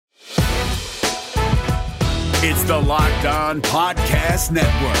It's the Locked On Podcast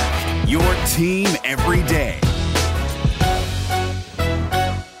Network, your team every day.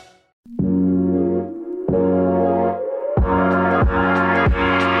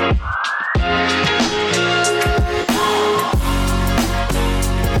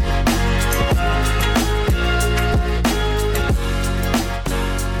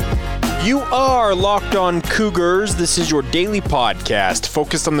 You are Locked On Cougars. This is your daily podcast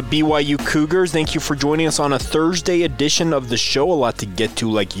focused on the BYU Cougars. Thank you for joining us on a Thursday edition of the show. A lot to get to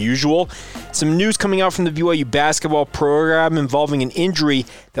like usual. Some news coming out from the BYU basketball program involving an injury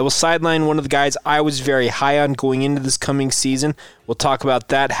that will sideline one of the guys I was very high on going into this coming season. We'll talk about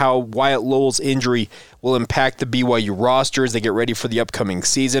that, how Wyatt Lowell's injury will impact the BYU roster as they get ready for the upcoming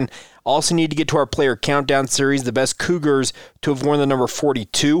season. Also need to get to our player countdown series, the best Cougars to have worn the number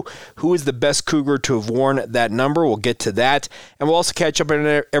 42. Who is the best Cougar to have worn that number? We'll get to that. And we'll also catch up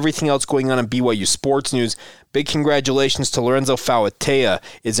on everything else going on in BYU sports news. Big congratulations to Lorenzo Fauatea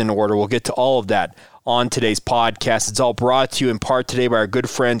is in order. We'll get to all of that on today's podcast. It's all brought to you in part today by our good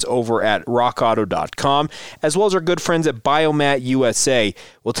friends over at rockauto.com, as well as our good friends at Biomat USA.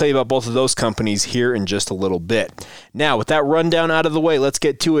 We'll tell you about both of those companies here in just a little bit. Now, with that rundown out of the way, let's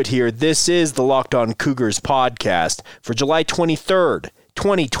get to it here. This is the Locked On Cougars podcast for July 23rd,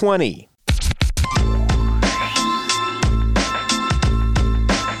 2020.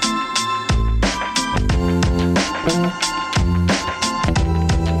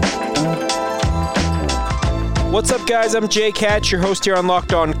 What's up, guys? I'm Jake Hatch, your host here on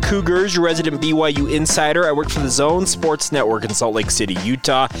Locked On Cougars, your resident BYU insider. I work for the Zone Sports Network in Salt Lake City,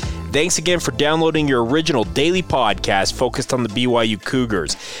 Utah. Thanks again for downloading your original daily podcast focused on the BYU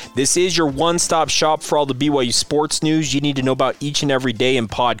Cougars. This is your one-stop shop for all the BYU sports news you need to know about each and every day in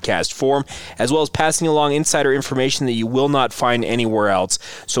podcast form, as well as passing along insider information that you will not find anywhere else.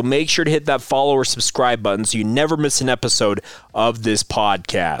 So make sure to hit that follow or subscribe button so you never miss an episode of this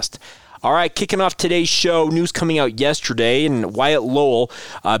podcast. All right, kicking off today's show, news coming out yesterday, and Wyatt Lowell,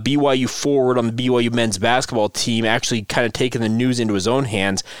 BYU forward on the BYU men's basketball team, actually kind of taking the news into his own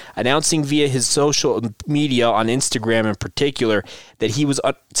hands, announcing via his social media on Instagram in particular that he was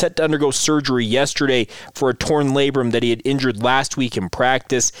set to undergo surgery yesterday for a torn labrum that he had injured last week in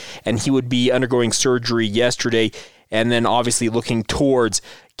practice, and he would be undergoing surgery yesterday, and then obviously looking towards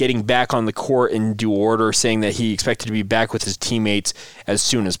getting back on the court in due order, saying that he expected to be back with his teammates as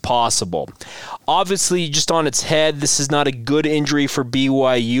soon as possible. Obviously, just on its head, this is not a good injury for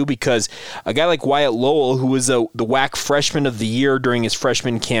BYU because a guy like Wyatt Lowell, who was the WAC Freshman of the Year during his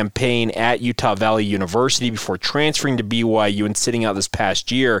freshman campaign at Utah Valley University before transferring to BYU and sitting out this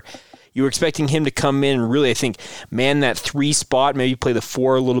past year, you were expecting him to come in and really, I think, man that 3 spot, maybe play the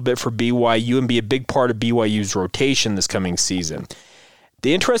 4 a little bit for BYU and be a big part of BYU's rotation this coming season.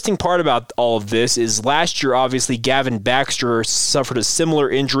 The interesting part about all of this is last year, obviously, Gavin Baxter suffered a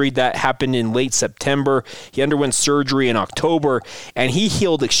similar injury that happened in late September. He underwent surgery in October, and he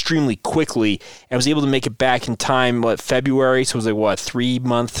healed extremely quickly and was able to make it back in time, February? So it was a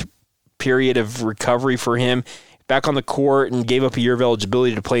 3-month period of recovery for him. Back on the court and gave up a year of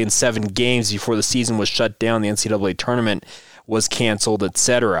eligibility to play in 7 games before the season was shut down, the NCAA tournament was canceled,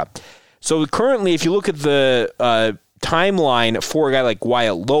 etc. So currently, if you look at the timeline for a guy like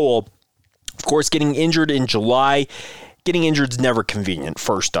Wyatt Lowell, of course, getting injured in July, getting injured is never convenient,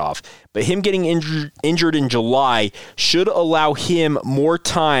 first off. But him getting injured in July should allow him more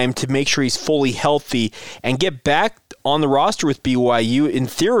time to make sure he's fully healthy and get back on the roster with BYU, in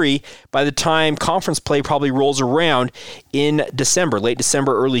theory, by the time conference play probably rolls around in December, late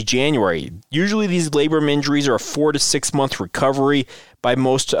December, early January. Usually these labrum injuries are a 4 to 6 month recovery by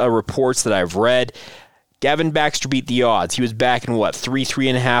most reports that I've read. Gavin Baxter beat the odds. He was back in,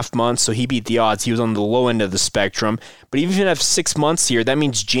 3.5 months, so he beat the odds. He was on the low end of the spectrum. But even if you have 6 months here, that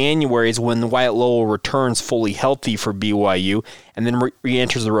means January is when Wyatt Lowell returns fully healthy for BYU and then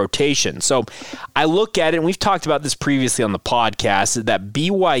re-enters the rotation. So I look at it, and we've talked about this previously on the podcast, that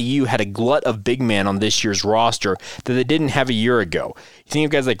BYU had a glut of big men on this year's roster that they didn't have a year ago. You think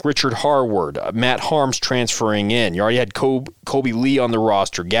of guys like Richard Harward, Matt Harms transferring in. You already had Kobe Lee on the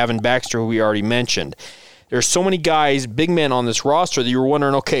roster, Gavin Baxter, who we already mentioned. There's so many guys, big men on this roster that you were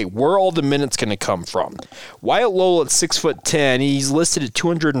wondering, okay, where are all the minutes going to come from? Wyatt Lowell at 6'10", he's listed at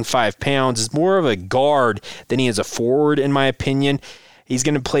 205 pounds, is more of a guard than he is a forward, in my opinion. He's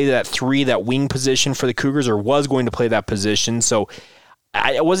going to play that 3, that wing position for the Cougars, or was going to play that position. So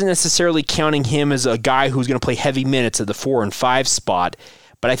I wasn't necessarily counting him as a guy who's going to play heavy minutes at the 4 and 5 spot.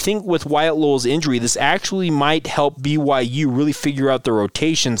 But I think with Wyatt Lowell's injury, this actually might help BYU really figure out the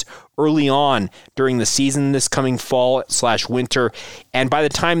rotations early on during the season this coming fall/winter. And by the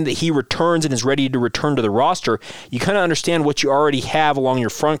time that he returns and is ready to return to the roster, you kind of understand what you already have along your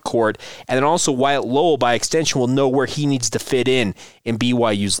front court. And then also Wyatt Lowell, by extension, will know where he needs to fit in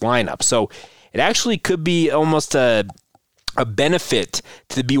BYU's lineup. So it actually could be almost a benefit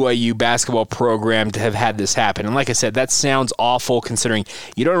to the BYU basketball program to have had this happen. And like I said, that sounds awful considering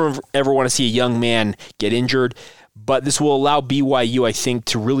you don't ever want to see a young man get injured, but this will allow BYU, I think,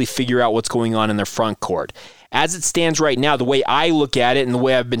 to really figure out what's going on in their front court. As it stands right now, the way I look at it and the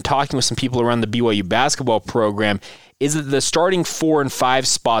way I've been talking with some people around the BYU basketball program is that the starting 4 and 5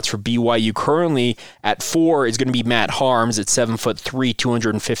 spots for BYU currently at 4 is going to be Matt Harms at 7'3",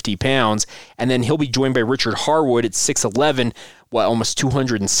 250 pounds, and then he'll be joined by Richard Harwood at 6'11", almost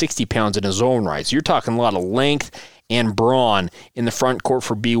 260 pounds in his own right. So you're talking a lot of length and brawn in the front court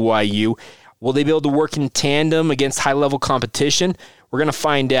for BYU. Will they be able to work in tandem against high-level competition? We're going to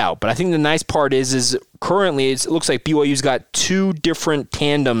find out. But I think the nice part is currently it looks like BYU's got 2 different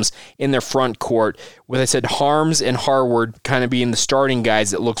tandems in their front court, with, I said, Harms and Harwood kind of being the starting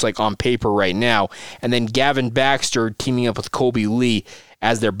guys, it looks like on paper right now, and then Gavin Baxter teaming up with Kobe Lee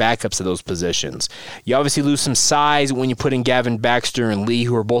as their backups at those positions. You obviously lose some size when you put in Gavin Baxter and Lee,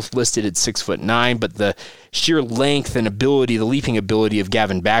 who are both listed at 6'9", but the sheer length and ability, the leaping ability of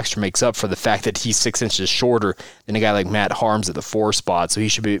Gavin Baxter makes up for the fact that he's 6 inches shorter than a guy like Matt Harms at the 4 spot, so he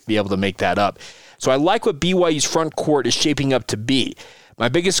should be able to make that up. So I like what BYU's front court is shaping up to be. My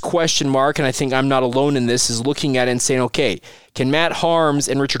biggest question mark, and I think I'm not alone in this, is looking at it and saying, okay, can Matt Harms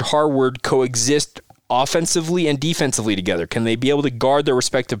and Richard Harwood coexist offensively and defensively together? Can they be able to guard their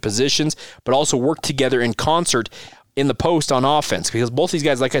respective positions, but also work together in concert in the post on offense? Because both these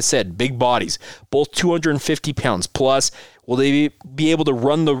guys, like I said, big bodies, both 250 pounds plus. Will they be able to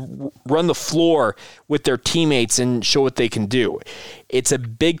run the floor with their teammates and show what they can do? It's a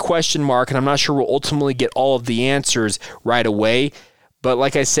big question mark, and I'm not sure we'll ultimately get all of the answers right away. But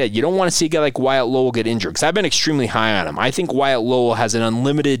like I said, you don't want to see a guy like Wyatt Lowell get injured, because I've been extremely high on him. I think Wyatt Lowell has an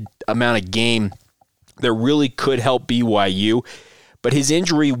unlimited amount of game that really could help BYU, but his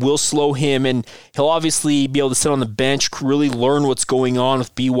injury will slow him, and he'll obviously be able to sit on the bench, really learn what's going on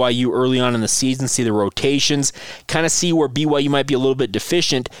with BYU early on in the season, see the rotations, kind of see where BYU might be a little bit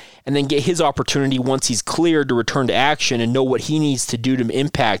deficient, and then get his opportunity once he's cleared to return to action and know what he needs to do to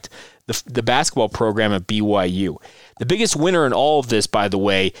impact the basketball program at BYU. The biggest winner in all of this, by the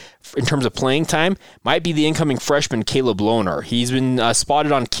way, in terms of playing time, might be the incoming freshman, Caleb Lohner. He's been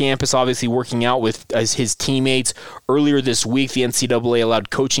spotted on campus, obviously working out with his teammates. Earlier this week, the NCAA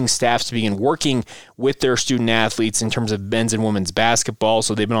allowed coaching staffs to begin working with their student-athletes in terms of men's and women's basketball,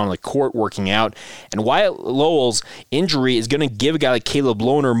 so they've been on the court working out. And Wyatt Lowell's injury is going to give a guy like Caleb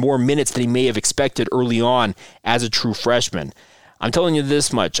Lohner more minutes than he may have expected early on as a true freshman. I'm telling you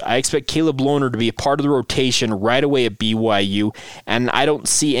this much. I expect Caleb Lohner to be a part of the rotation right away at BYU, and I don't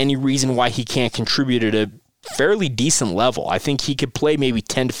see any reason why he can't contribute at a fairly decent level. I think he could play maybe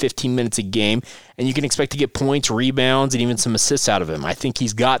 10 to 15 minutes a game, and you can expect to get points, rebounds, and even some assists out of him. I think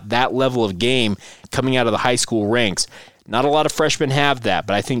he's got that level of game coming out of the high school ranks. Not a lot of freshmen have that,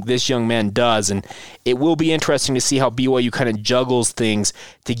 but I think this young man does, and it will be interesting to see how BYU kind of juggles things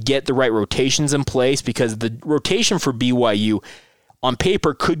to get the right rotations in place, because the rotation for BYU on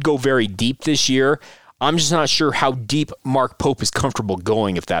paper could go very deep this year. I'm just not sure how deep Mark Pope is comfortable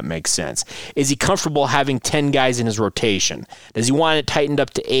going, if that makes sense. Is he comfortable having 10 guys in his rotation? Does he want it tightened up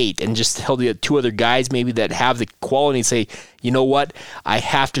to 8 and just held the 2 other guys maybe that have the quality and say, you know what, I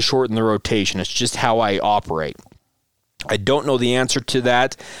have to shorten the rotation. It's just how I operate. I don't know the answer to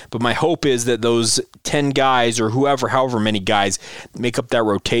that, but my hope is that those 10 guys or however many guys make up that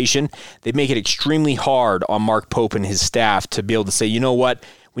rotation, they make it extremely hard on Mark Pope and his staff to be able to say, you know what,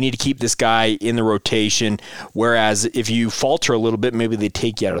 we need to keep this guy in the rotation, whereas if you falter a little bit, maybe they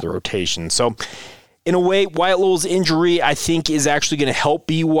take you out of the rotation. So in a way, Wyatt Lowell's injury, I think, is actually going to help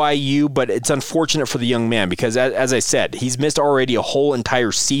BYU, but it's unfortunate for the young man because, as I said, he's missed already a whole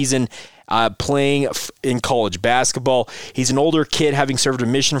entire season playing in college basketball. He's an older kid, having served a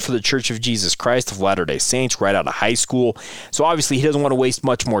mission for the Church of Jesus Christ of Latter-day Saints right out of high school. So obviously he doesn't want to waste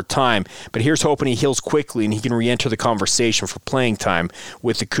much more time, but here's hoping he heals quickly and he can re-enter the conversation for playing time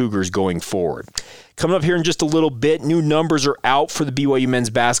with the Cougars going forward. Coming up here in just a little bit, new numbers are out for the BYU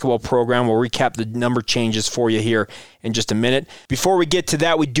men's basketball program. We'll recap the number changes for you here in just a minute. Before we get to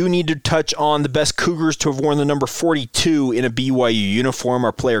that, we do need to touch on the best Cougars to have worn the number 42 in a BYU uniform.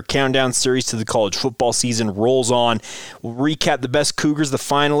 Our player countdown series to the college football season rolls on. We'll recap the best Cougars, the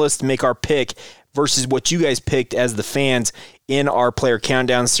finalists, make our pick versus what you guys picked as the fans in our player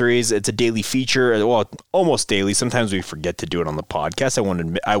countdown series. It's a daily feature, well, almost daily. Sometimes we forget to do it on the podcast.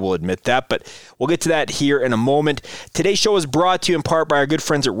 I will admit that, but we'll get to that here in a moment. Today's show is brought to you in part by our good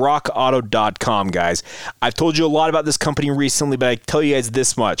friends at rockauto.com, guys. I've told you a lot about this company recently, but I tell you guys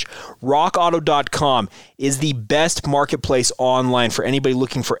this much. rockauto.com is the best marketplace online for anybody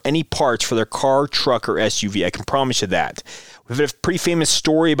looking for any parts for their car, truck, or SUV. I can promise you that. We've had a pretty famous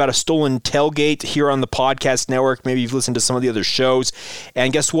story about a stolen tailgate here on the podcast network. Maybe you've listened to some of the other shows.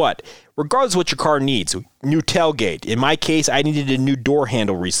 And guess what? Regardless of what your car needs, new tailgate. In my case, I needed a new door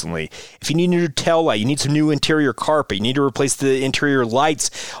handle recently. If you need a new tail light, you need some new interior carpet, you need to replace the interior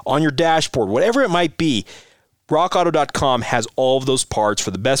lights on your dashboard, whatever it might be, rockauto.com has all of those parts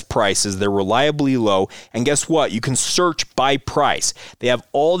for the best prices. They're reliably low. And guess what? You can search by price. They have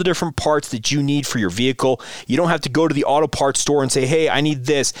all the different parts that you need for your vehicle. You don't have to go to the auto parts store and say, hey, I need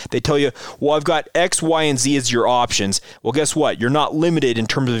this. They tell you, well, I've got X, Y, and Z as your options. Well, guess what? You're not limited in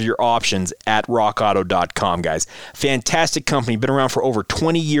terms of your options at rockauto.com, guys. Fantastic company. Been around for over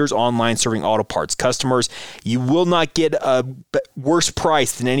 20 years online serving auto parts customers. You will not get a worse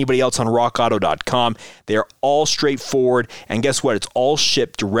price than anybody else on rockauto.com. They are all straightforward, and guess what? It's all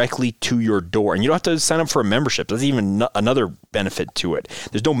shipped directly to your door, and you don't have to sign up for a membership. There's even another benefit to it.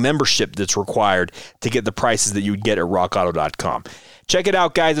 There's no membership that's required to get the prices that you would get at rockauto.com. Check it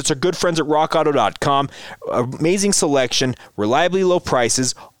out, guys. It's our good friends at rockauto.com. Amazing selection, reliably low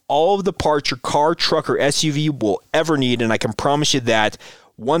prices, all of the parts your car, truck, or SUV will ever need, and I can promise you that.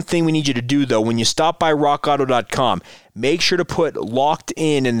 One thing we need you to do, though, when you stop by rockauto.com, make sure to put Locked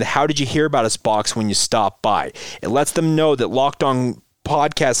In the How Did You Hear About Us box when you stop by. It lets them know that Locked On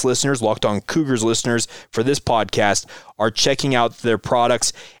podcast listeners, Locked On Cougars listeners for this podcast are checking out their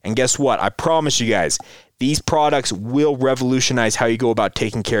products. And guess what? I promise you guys, these products will revolutionize how you go about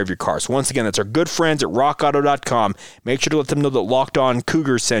taking care of your car. So once again, that's our good friends at rockauto.com. Make sure to let them know that Locked On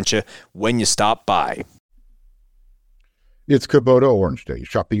Cougars sent you when you stop by. It's Kubota Orange Day.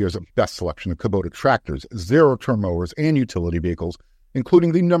 Shop the year's best selection of Kubota tractors, zero-turn mowers, and utility vehicles,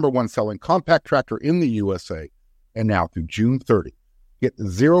 including the #1 selling compact tractor in the USA. And now through June 30, get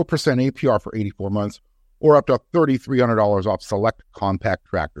 0% APR for 84 months or up to $3,300 off select compact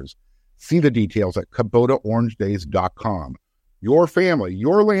tractors. See the details at KubotaOrangeDays.com. Your family,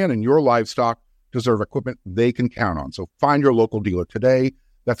 your land, and your livestock deserve equipment they can count on. So find your local dealer today.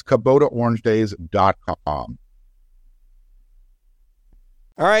 That's KubotaOrangeDays.com.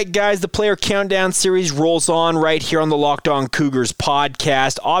 All right, guys, the Player Countdown series rolls on right here on the Locked On Cougars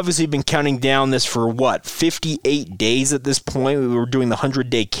podcast. Obviously, we've been counting down this for, 58 days at this point. We were doing the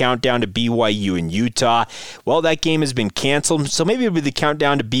 100-day countdown to BYU in Utah. Well, that game has been canceled, so maybe it'll be the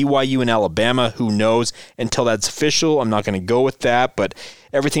countdown to BYU in Alabama. Who knows? Until that's official, I'm not going to go with that, but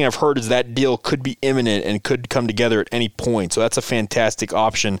everything I've heard is that deal could be imminent and could come together at any point. So that's a fantastic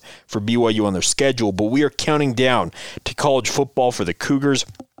option for BYU on their schedule. But we are counting down to college football for the Cougars,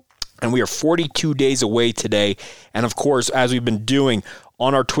 and we are 42 days away today. And of course, as we've been doing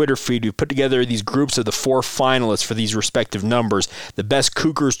on our Twitter feed, we put together these groups of the 4 finalists for these respective numbers, the best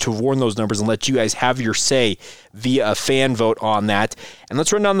Cougars to have worn those numbers, and let you guys have your say via a fan vote on that. And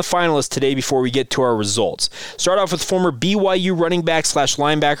let's run down the finalists today before we get to our results. Start off with former BYU running back /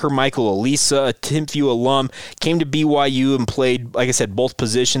 linebacker Michael Elisa, a Timpview alum, came to BYU and played, like I said, both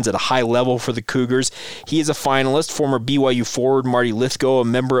positions at a high level for the Cougars. He is a finalist. Former BYU forward Marty Lithgow, a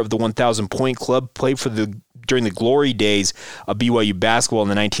member of the 1,000-point club, played for during the glory days of BYU basketball in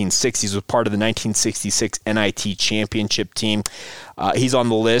the 1960s, was part of the 1966 NIT championship team. He's on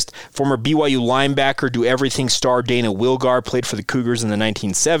the list. Former BYU linebacker, do-everything star Dana Wilgar, played for the Cougars in the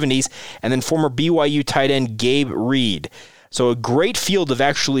 1970s. And then former BYU tight end Gabe Reed. So a great field of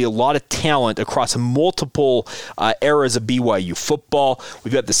actually a lot of talent across multiple eras of BYU football.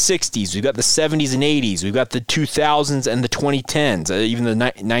 We've got the 60s, we've got the 70s and 80s, we've got the 2000s and the 2010s, even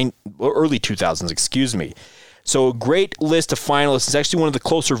the early 2000s, excuse me. So a great list of finalists. It's actually one of the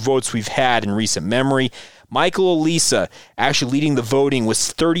closer votes we've had in recent memory. Michael Elisa actually leading the voting with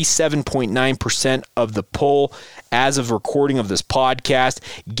 37.9% of the poll as of recording of this podcast.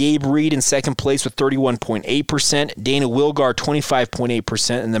 Gabe Reed in second place with 31.8%. Dana Wilgar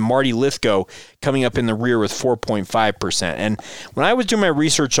 25.8%. And then Marty Lithgow coming up in the rear with 4.5%. And when I was doing my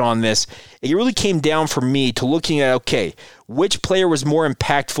research on this, it really came down for me to looking at, okay, which player was more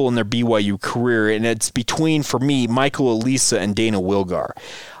impactful in their BYU career? And it's between, for me, Michael Elisa and Dana Wilgar.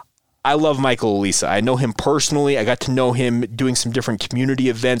 I love Michael Olisa. I know him personally. I got to know him doing some different community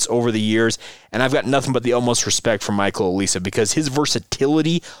events over the years, and I've got nothing but the utmost respect for Michael Olisa because his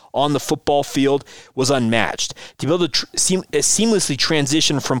versatility on the football field was unmatched. To be able to seamlessly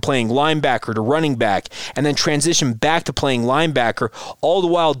transition from playing linebacker to running back and then transition back to playing linebacker, all the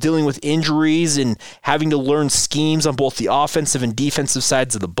while dealing with injuries and having to learn schemes on both the offensive and defensive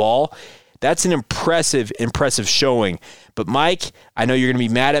sides of the ball, that's an impressive showing. But Mike, I know you're going to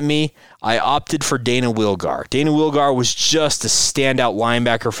be mad at me. I opted for Dana Wilgar. Dana Wilgar was just a standout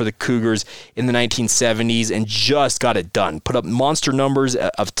linebacker for the Cougars in the 1970s and just got it done. Put up monster numbers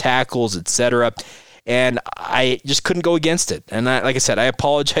of tackles, etc. And I just couldn't go against it. And like I said, I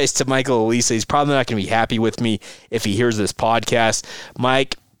apologize to Michael Olisa. He's probably not going to be happy with me if he hears this podcast.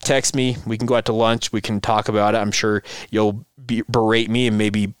 Mike, text me. We can go out to lunch. We can talk about it. I'm sure you'll berate me and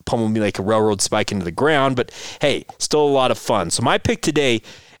maybe pummel me like a railroad spike into the ground. But hey, still a lot of fun. So my pick today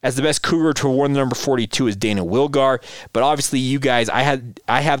as the best Cougar to have worn the number 42 is Dana Wilgar. But obviously, you guys, I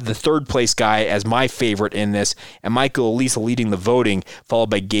have the third place guy as my favorite in this, and Michael Olisa leading the voting, followed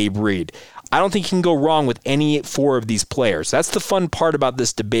by Gabe Reed. I don't think you can go wrong with any four of these players. That's the fun part about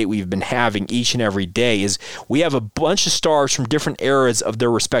this debate we've been having each and every day is we have a bunch of stars from different eras of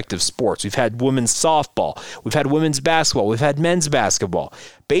their respective sports. We've had women's softball. We've had women's basketball. We've had men's basketball.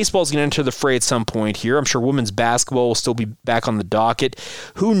 Baseball's going to enter the fray at some point here. I'm sure women's basketball will still be back on the docket.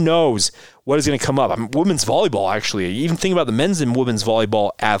 Who knows what is going to come up? Women's volleyball, actually. Even think about the men's and women's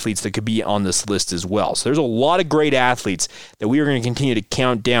volleyball athletes that could be on this list as well. So there's a lot of great athletes that we are going to continue to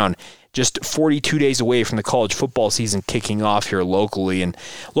count down just 42 days away from the college football season kicking off here locally, and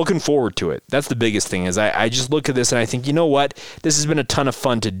looking forward to it. That's the biggest thing is I just look at this and I think, you know what? This has been a ton of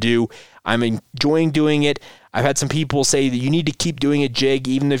fun to do. I'm enjoying doing it. I've had some people say that you need to keep doing it, Jake,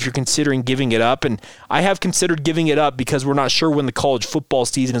 even if you're considering giving it up. And I have considered giving it up because we're not sure when the college football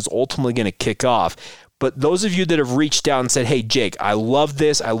season is ultimately going to kick off. But those of you that have reached out and said, hey, Jake, I love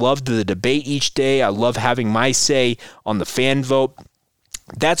this. I love the debate each day. I love having my say on the fan vote.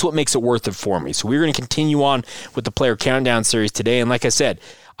 That's what makes it worth it for me. So we're going to continue on with the Player Countdown series today. And like I said,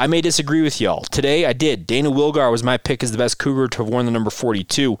 I may disagree with y'all. Today I did. Dana Wilgar was my pick as the best Cougar to have worn the number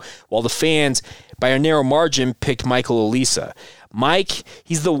 42, while the fans, by a narrow margin, picked Michael Olisa. Mike,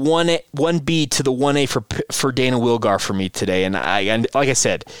 he's the 1B to the 1A for Dana Wilgar for me today. And like I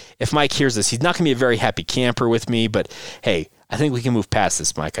said, if Mike hears this, he's not going to be a very happy camper with me. But hey, I think we can move past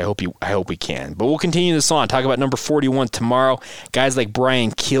this, Mike. I hope we can. But we'll continue this on. Talk about number 41 tomorrow. Guys like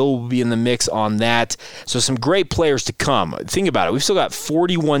Brian Kill will be in the mix on that. So some great players to come. Think about it. We've still got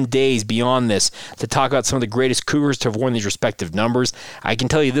 41 days beyond this to talk about some of the greatest Cougars to have worn these respective numbers. I can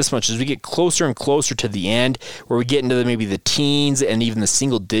tell you this much. As we get closer and closer to the end, where we get into maybe the teens and even the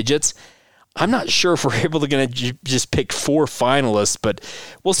single digits, I'm not sure if we're able to just pick 4 finalists, but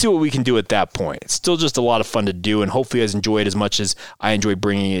we'll see what we can do at that point. It's still just a lot of fun to do, and hopefully you guys enjoy it as much as I enjoy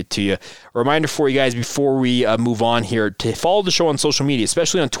bringing it to you. A reminder for you guys before we move on here to follow the show on social media,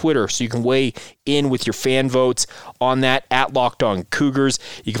 especially on Twitter, so you can weigh in with your fan votes on that at Locked On Cougars.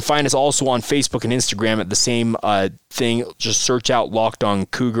 You can find us also on Facebook and Instagram at the same thing. Just search out Locked On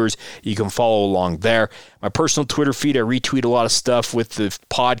Cougars. You can follow along there. My personal Twitter feed, I retweet a lot of stuff with the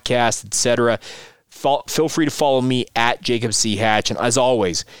podcast, etc. Feel free to follow me at Jacob C. Hatch. And as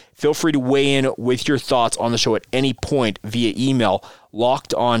always, feel free to weigh in with your thoughts on the show at any point via email.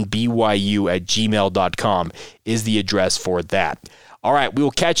 LockedOnBYU@gmail.com is the address for that. All right, we will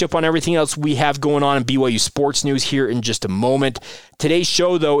catch up on everything else we have going on in BYU sports news here in just a moment. Today's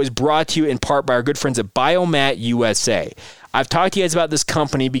show, though, is brought to you in part by our good friends at Biomat USA. I've talked to you guys about this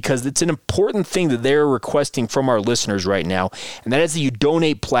company because it's an important thing that they're requesting from our listeners right now, and that is that you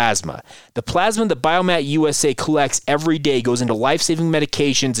donate plasma. The plasma that Biomat USA collects every day goes into life-saving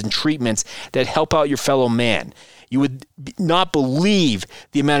medications and treatments that help out your fellow man. You would not believe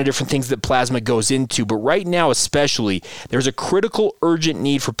the amount of different things that plasma goes into, but right now especially, there's a critical, urgent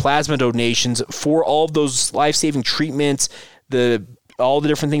need for plasma donations for all of those life-saving treatments, all the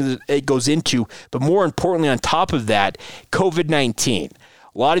different things that it goes into, but more importantly, on top of that, COVID-19.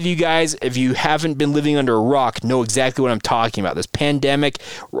 A lot of you guys, if you haven't been living under a rock, know exactly what I'm talking about. This pandemic,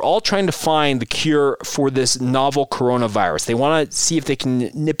 we're all trying to find the cure for this novel coronavirus. They want to see if they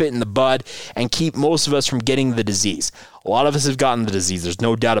can nip it in the bud and keep most of us from getting the disease. A lot of us have gotten the disease. There's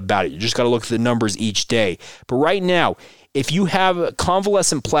no doubt about it. You just got to look at the numbers each day. But right now, if you have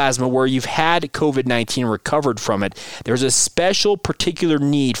convalescent plasma where you've had COVID-19 recovered from it, there's a special particular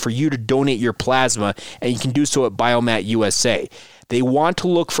need for you to donate your plasma, and you can do so at Biomat USA. They want to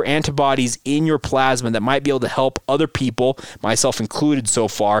look for antibodies in your plasma that might be able to help other people, myself included so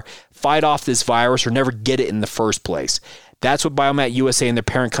far, fight off this virus or never get it in the first place. That's what Biomat USA and their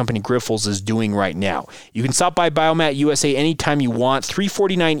parent company Grifols is doing right now. You can stop by Biomat USA anytime you want,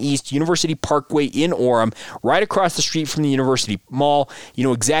 349 East University Parkway in Orem, right across the street from the University Mall. You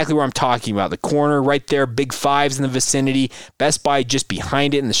know exactly where I'm talking about. The corner right there, Big Fives in the vicinity, Best Buy just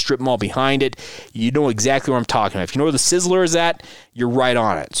behind it, and the strip mall behind it. You know exactly where I'm talking about. If you know where the Sizzler is at, you're right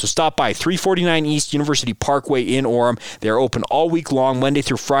on it. So stop by 349 East University Parkway in Orem. They're open all week long, Monday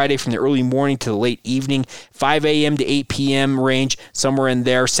through Friday, from the early morning to the late evening, 5 a.m. to 8 p.m. range, somewhere in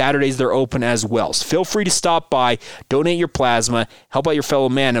there. Saturdays they're open as well. So feel free to stop by, donate your plasma, help out your fellow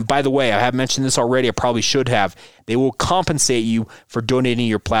man. And by the way, I have mentioned this already, I probably should have. They will compensate you for donating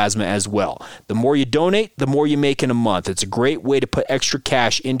your plasma as well. The more you donate, the more you make in a month. It's a great way to put extra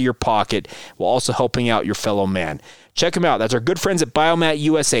cash into your pocket while also helping out your fellow man. Check them out. That's our good friends at Biomat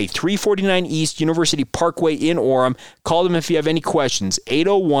USA, 349 East University Parkway in Orem. Call them if you have any questions,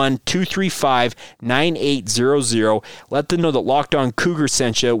 801-235-9800. Let them know that Locked On Cougar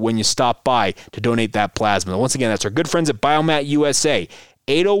sent you when you stop by to donate that plasma. Once again, that's our good friends at Biomat USA,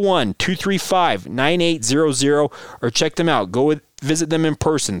 801-235-9800, or check them out. Visit them in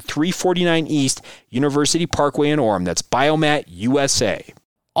person, 349 East University Parkway in Orem. That's Biomat USA.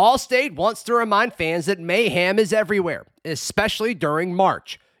 Allstate wants to remind fans that mayhem is everywhere, especially during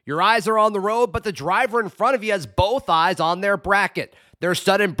March. Your eyes are on the road, but the driver in front of you has both eyes on their bracket. Their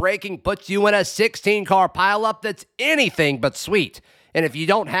sudden braking puts you in a 16-car pileup that's anything but sweet. And if you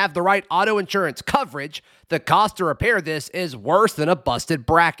don't have the right auto insurance coverage, the cost to repair this is worse than a busted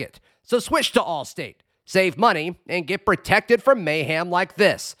bracket. So switch to Allstate, save money, and get protected from mayhem like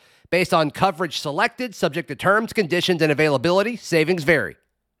this. Based on coverage selected, subject to terms, conditions, and availability, savings vary.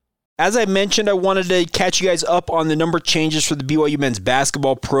 As I mentioned, I wanted to catch you guys up on the number changes for the BYU men's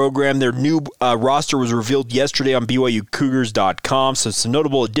basketball program. Their new roster was revealed yesterday on BYUCougars.com, so some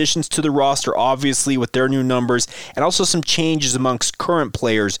notable additions to the roster, obviously, with their new numbers, and also some changes amongst current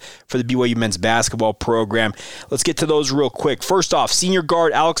players for the BYU men's basketball program. Let's get to those real quick. First off, senior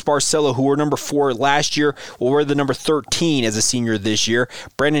guard Alex Barcelo, who wore number 4 last year, will wear the number 13 as a senior this year.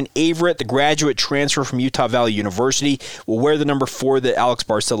 Brandon Averett, the graduate transfer from Utah Valley University, will wear the number 4 that Alex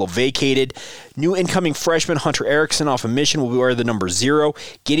Barcelo vacated. New incoming freshman Hunter Erickson off a mission will wear the number 0.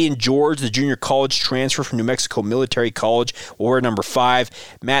 Gideon George, the junior college transfer from New Mexico Military College, will wear number 5.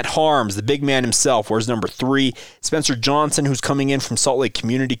 Matt Harms, the big man himself, wears number 3. Spencer Johnson, who's coming in from Salt Lake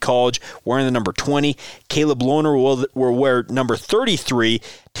Community College, wearing the number 20. Caleb Lohner will wear number 33.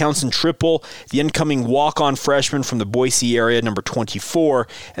 Townsend Triple, the incoming walk-on freshman from the Boise area, number 24.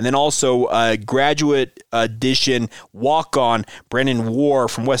 And then also graduate edition walk-on Brandon War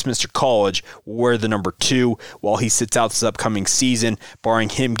from Westminster College will wear the number 2 while he sits out this upcoming season, barring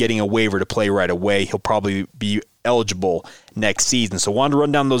him getting a waiver to play right away. He'll probably be eligible next season. So I wanted to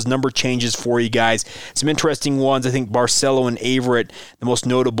run down those number changes for you guys. Some interesting ones. I think Barcelo and Averett, the most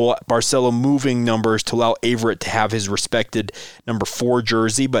notable, Barcelo moving numbers to allow Averett to have his respected number 4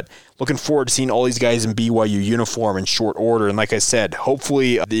 jersey, but looking forward to seeing all these guys in BYU uniform in short order. And like I said,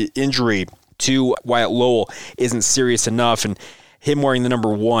 hopefully the injury to Wyatt Lowell isn't serious enough, and him wearing the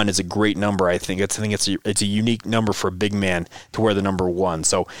number 1 is a great number, I think. It's a unique number for a big man to wear the number 1.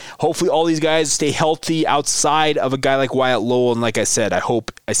 So hopefully all these guys stay healthy outside of a guy like Wyatt Lowell. And like I said, I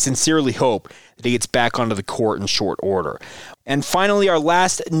sincerely hope that he gets back onto the court in short order. And finally, our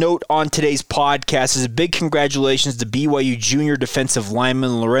last note on today's podcast is a big congratulations to BYU junior defensive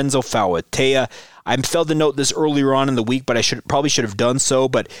lineman Lorenzo Fauatea. I failed to note this earlier on in the week, but I probably should have done so.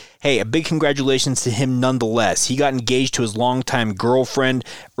 But hey, a big congratulations to him nonetheless. He got engaged to his longtime girlfriend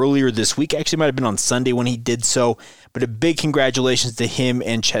earlier this week. Actually, it might have been on Sunday when he did so. But a big congratulations to him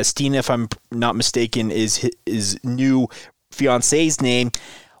and Chestina, if I'm not mistaken, is his new fiance's name.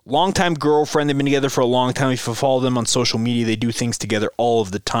 Longtime girlfriend. They've been together for a long time. If you follow them on social media, they do things together all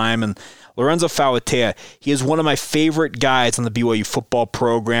of the time. And Lorenzo Fauatea, he is one of my favorite guys on the BYU football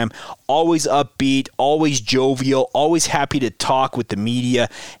program. Always upbeat, always jovial, always happy to talk with the media,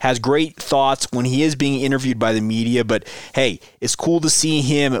 has great thoughts when he is being interviewed by the media. But hey, it's cool to see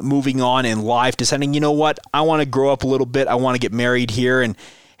him moving on in life, deciding, you know what, I want to grow up a little bit. I want to get married here. And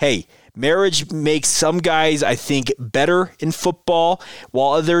hey, marriage makes some guys, I think, better in football,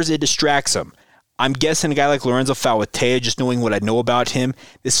 while others, it distracts them. I'm guessing a guy like Lorenzo Fauatea, just knowing what I know about him,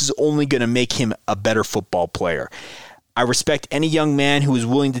 this is only going to make him a better football player. I respect any young man who is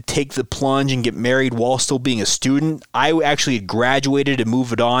willing to take the plunge and get married while still being a student. I actually had graduated and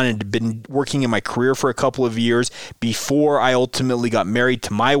moved on and had been working in my career for a couple of years before I ultimately got married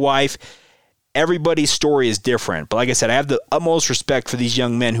to my wife. everybody's story is different. But like I said, I have the utmost respect for these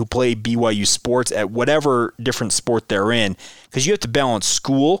young men who play BYU sports at whatever different sport they're in, because you have to balance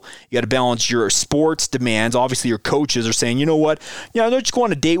school, you got to balance your sports demands. Obviously, your coaches are saying, you know what, don't just go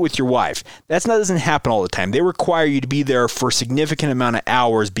on a date with your wife. That doesn't happen all the time. They require you to be there for a significant amount of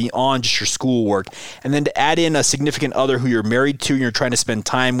hours beyond just your schoolwork, and then to add in a significant other who you're married to and you're trying to spend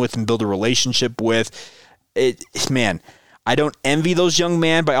time with and build a relationship with. Man, I don't envy those young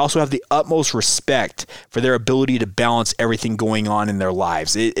men, but I also have the utmost respect for their ability to balance everything going on in their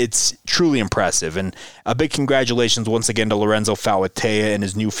lives. It's truly impressive. And a big congratulations once again to Lorenzo Fauatea and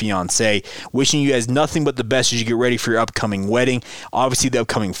his new fiancée. Wishing you guys nothing but the best as you get ready for your upcoming wedding. Obviously, the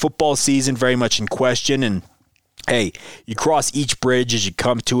upcoming football season very much in question. And hey, you cross each bridge as you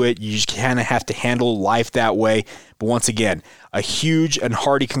come to it. You just kind of have to handle life that way. But once again, a huge and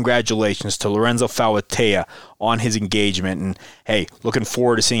hearty congratulations to Lorenzo Fauatea on his engagement. And hey, looking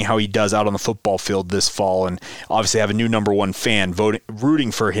forward to seeing how he does out on the football field this fall. And obviously have a new number one fan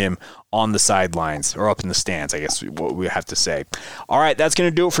rooting for him on the sidelines, or up in the stands, I guess what we have to say. All right, that's going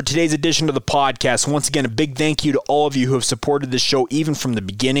to do it for today's edition of the podcast. Once again, a big thank you to all of you who have supported this show even from the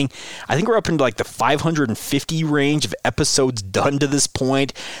beginning. I think we're up into like the 550 range of episodes done to this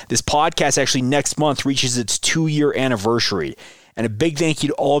point. This podcast actually next month reaches its 2-year anniversary. And a big thank you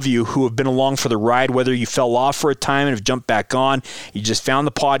to all of you who have been along for the ride, whether you fell off for a time and have jumped back on, you just found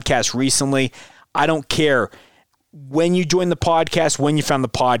the podcast recently. I don't care when you joined the podcast, when you found the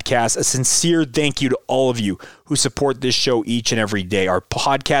podcast. A sincere thank you to all of you who support this show each and every day. Our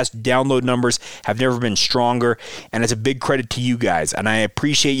podcast download numbers have never been stronger, and it's a big credit to you guys. And I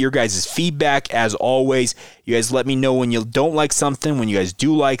appreciate your guys' feedback as always. You guys let me know when you don't like something, when you guys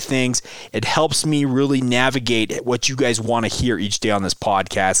do like things. It helps me really navigate what you guys want to hear each day on this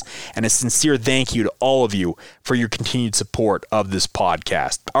podcast. And a sincere thank you to all of you for your continued support of this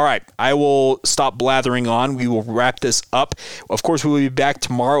podcast. All right, I will stop blathering on. We will wrap this up. Of course, we will be back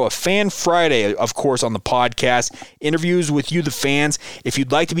tomorrow, a Fan Friday, of course, on the podcast. Interviews with you, the fans. If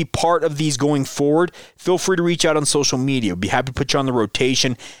you'd like to be part of these going forward, feel free to reach out on social media. We'll be happy to put you on the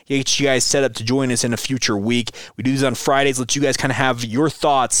rotation, get you guys set up to join us in a future week. We do these on Fridays, let you guys kind of have your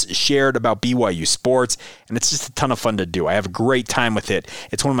thoughts shared about BYU sports, and it's just a ton of fun to do. I have a great time with it.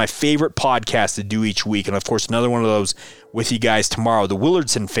 It's one of my favorite podcasts to do each week, and of course, another one of those with you guys tomorrow. The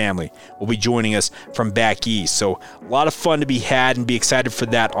Willardson family will be joining us from back east. So a lot of fun to be had, and be excited for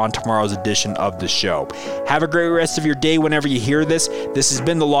that on tomorrow's edition of the show. Have a great rest of your day whenever you hear this. This has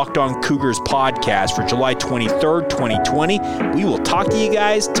been the Locked On Cougars podcast for July 23rd, 2020. We will talk to you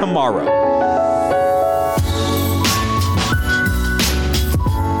guys tomorrow.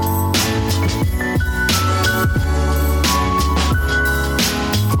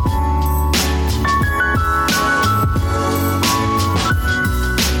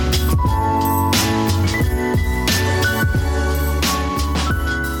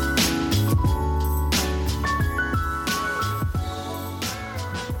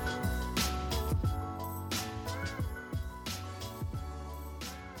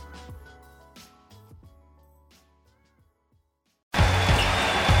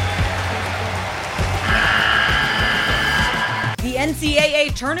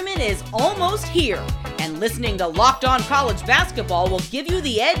 NCAA tournament is almost here, and listening to Locked On College Basketball will give you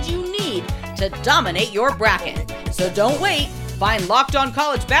the edge you need to dominate your bracket. So don't wait. Find Locked On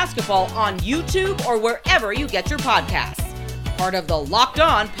College Basketball on YouTube or wherever you get your podcasts. Part of the Locked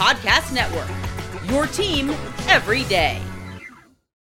On Podcast Network. Your team every day.